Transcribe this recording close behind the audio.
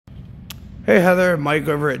Hey Heather, Mike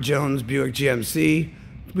over at Jones Buick GMC.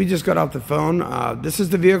 We just got off the phone. This is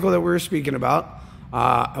the vehicle that we were speaking about.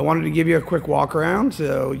 I wanted to give you a quick walk around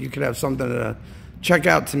so you could have something to check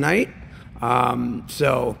out tonight.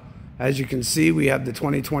 So as you can see, we have the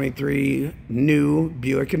 2023 new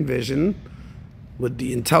Buick Envision with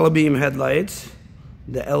the IntelliBeam headlights,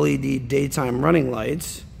 the LED daytime running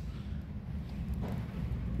lights.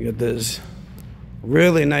 You got this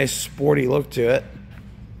really nice sporty look to it.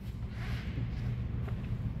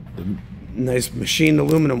 Nice machined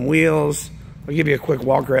aluminum wheels. I'll give you a quick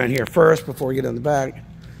walk around here first before we get in the back.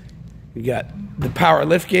 You got the power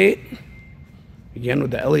lift gate, again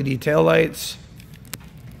with the LED taillights.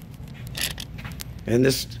 And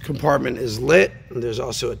this compartment is lit. There's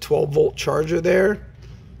also a 12-volt charger there.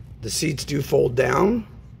 The seats do fold down,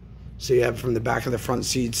 so you have from the back of the front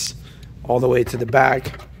seats all the way to the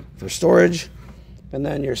back for storage. And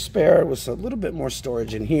then your spare with a little bit more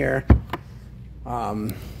storage in here.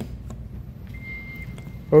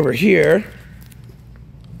 Over here,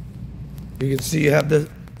 you can see you have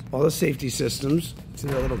all the safety systems. See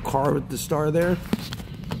that little car with the star there?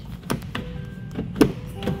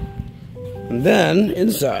 And then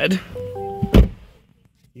inside,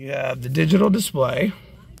 you have the digital display,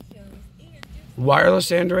 wireless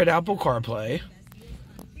Android Apple CarPlay,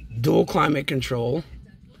 dual climate control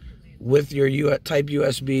with your Type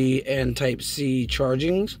USB and Type C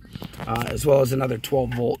chargings, as well as another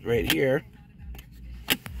 12-volt right here.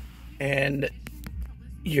 And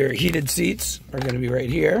your heated seats are going to be right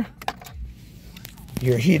here.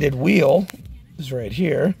 Your heated wheel is right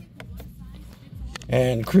here.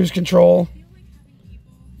 And cruise control,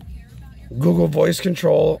 Google voice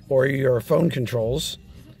control, or your phone controls.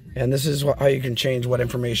 And this is how you can change what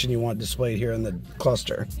information you want displayed here in the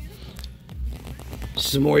cluster.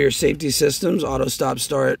 Some more of your safety systems: auto stop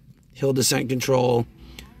start, hill descent control,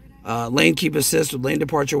 lane keep assist with lane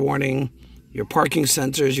departure warning, your parking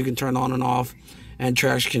sensors you can turn on and off, and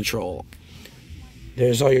traction control.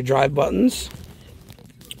 There's all your drive buttons,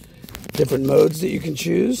 different modes that you can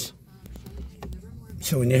choose.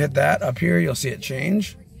 So when you hit that up here, you'll see it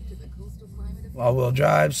change. All-wheel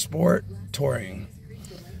drive, sport, touring.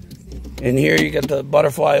 And here you get the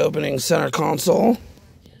butterfly opening center console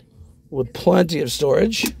with plenty of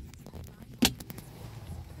storage.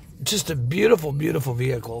 Just a beautiful, beautiful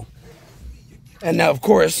vehicle. And now, of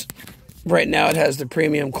course, right now it has the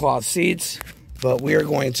premium cloth seats, but we are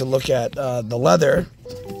going to look at the leather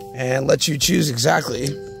and let you choose exactly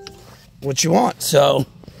what you want. So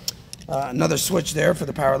another switch there for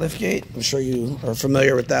the power lift gate. I'm sure you are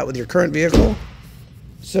familiar with that with your current vehicle.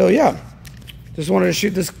 So yeah, just wanted to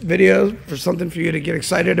shoot this video for something for you to get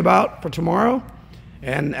excited about for tomorrow.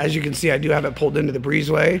 And as you can see, I do have it pulled into the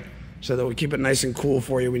breezeway so that we keep it nice and cool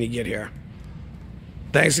for you when you get here.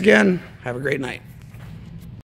 Thanks again. Have a great night.